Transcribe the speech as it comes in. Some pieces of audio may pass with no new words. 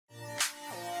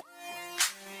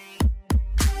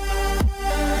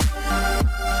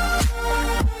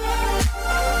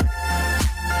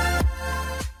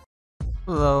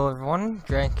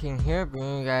King here,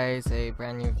 bringing you guys a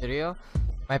brand new video.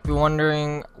 Might be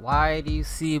wondering, why do you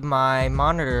see my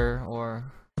monitor or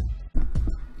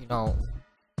the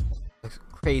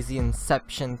crazy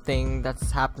inception thing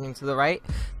that's happening to the right?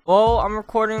 Well, I'm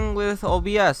recording with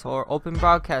OBS or Open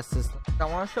Broadcast System. I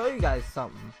want to show you guys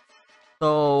something.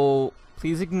 So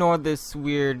please ignore this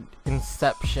weird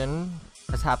inception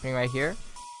that's happening right here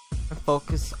and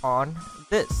focus on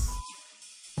this.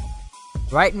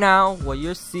 Right now, what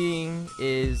you're seeing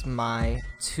is my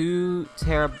 2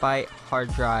 TB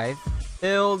hard drive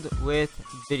filled with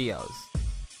videos.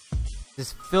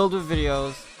 Just filled with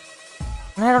videos,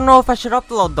 and I don't know if I should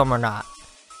upload them or not.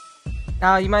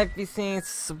 Now, you might be seeing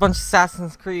it's a bunch of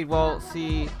Assassin's Creed. Well,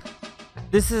 see,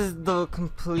 this is the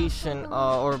completion,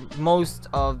 or most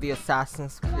of the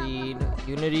Assassin's Creed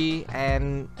Unity,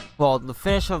 and, well, the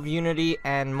finish of Unity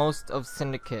and most of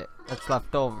Syndicate that's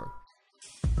left over.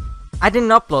 I didn't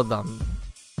upload them.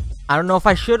 I don't know if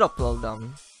I should upload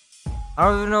them. I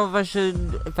don't even know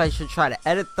if I should try to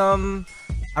edit them.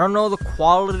 I don't know the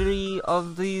quality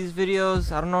of these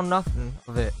videos. I don't know nothing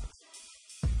of it.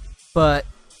 But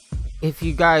if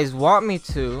you guys want me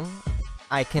to,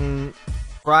 I can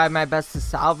try my best to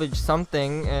salvage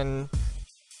something and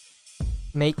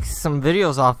make some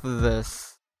videos off of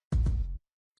this.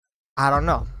 I don't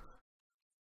know.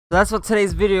 So that's what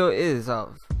today's video is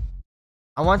of.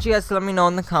 I want you guys to let me know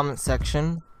in the comment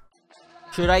section,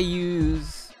 should I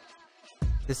use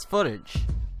this footage?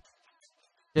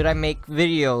 Should I make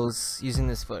videos using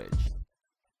this footage?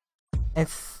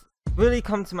 It's really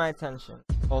come to my attention.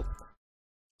 Well,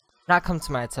 not come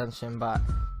to my attention, but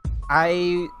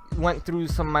I went through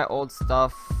some of my old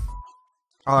stuff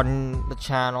on the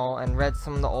channel and read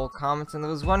some of the old comments, and there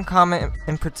was one comment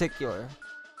in particular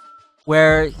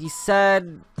where he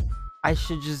said I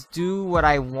should just do what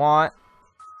I want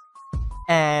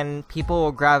and people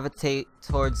will gravitate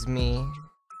towards me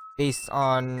based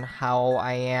on how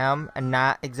I am, and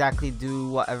not exactly do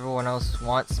what everyone else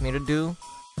wants me to do,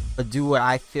 but do what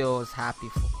I feel is happy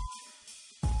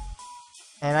for.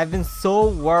 And I've been so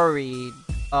worried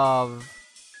of,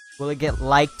 will it get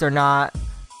liked or not,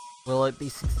 will it be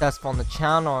successful on the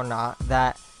channel or not,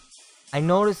 that I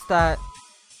noticed that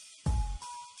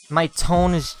my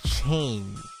tone has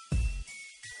changed.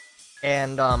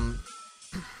 And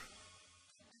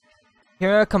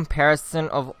hearing a comparison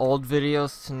of old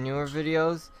videos to newer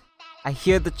videos, I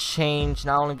hear the change,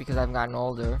 not only because I've gotten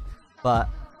older, but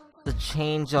the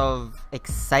change of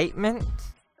excitement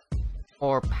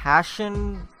or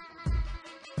passion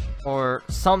or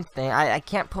something. I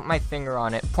can't put my finger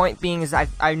on it. Point being is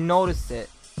I noticed it.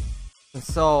 And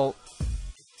so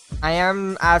I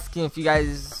am asking if you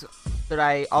guys, should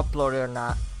I upload it or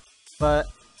not, but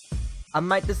I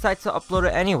might decide to upload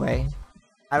it anyway.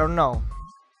 I don't know.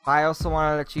 I also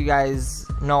want to let you guys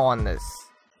know on this.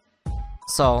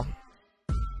 So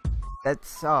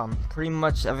that's pretty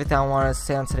much everything I want to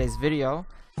say on today's video.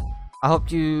 I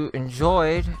hope you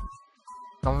enjoyed.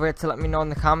 Don't forget to let me know in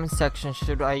the comment section,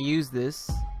 should I use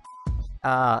this.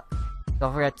 Don't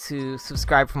forget to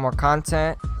subscribe for more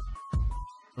content.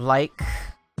 Like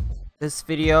this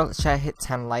video. Let's try to hit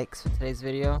 10 likes for today's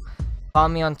video. Follow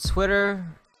me on Twitter.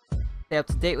 Stay up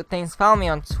to date with things. Follow me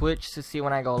on Twitch to see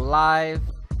when I go live.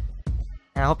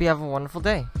 And I hope you have a wonderful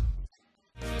day.